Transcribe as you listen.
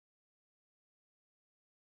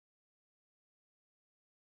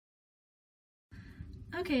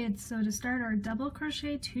Okay, so to start our double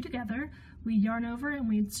crochet two together, we yarn over and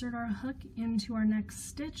we insert our hook into our next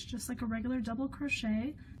stitch just like a regular double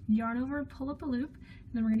crochet, yarn over and pull up a loop,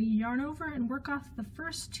 and then we're going to yarn over and work off the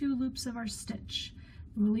first two loops of our stitch.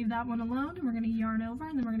 We'll leave that one alone and we're going to yarn over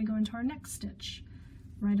and then we're going to go into our next stitch.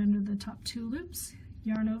 Right under the top two loops,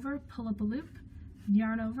 yarn over, pull up a loop,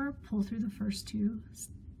 yarn over, pull through the first two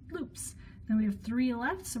loops. Then we have three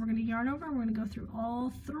left, so we're going to yarn over and we're going to go through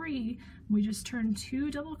all three. We just turn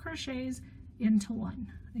two double crochets into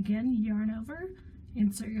one. Again, yarn over,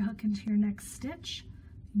 insert your hook into your next stitch,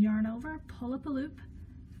 yarn over, pull up a loop,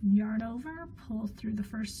 yarn over, pull through the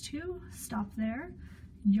first two, stop there,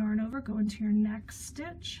 yarn over, go into your next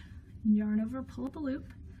stitch, yarn over, pull up a loop,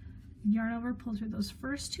 yarn over, pull through those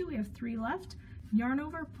first two. We have three left. Yarn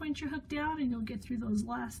over, point your hook down, and you'll get through those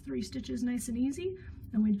last three stitches nice and easy.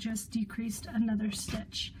 And we just decreased another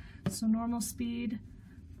stitch. So normal speed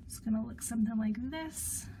is going to look something like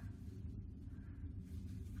this.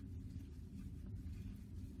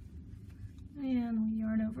 And we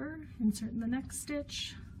yarn over, insert in the next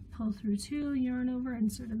stitch, pull through two, yarn over,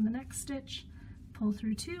 insert in the next stitch, pull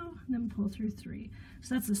through two, and then pull through three.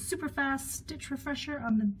 So that's a super fast stitch refresher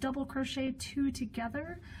on the double crochet two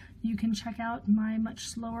together. You can check out my much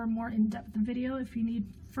slower, more in-depth video if you need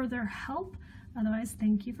further help. Otherwise,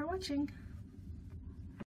 thank you for watching.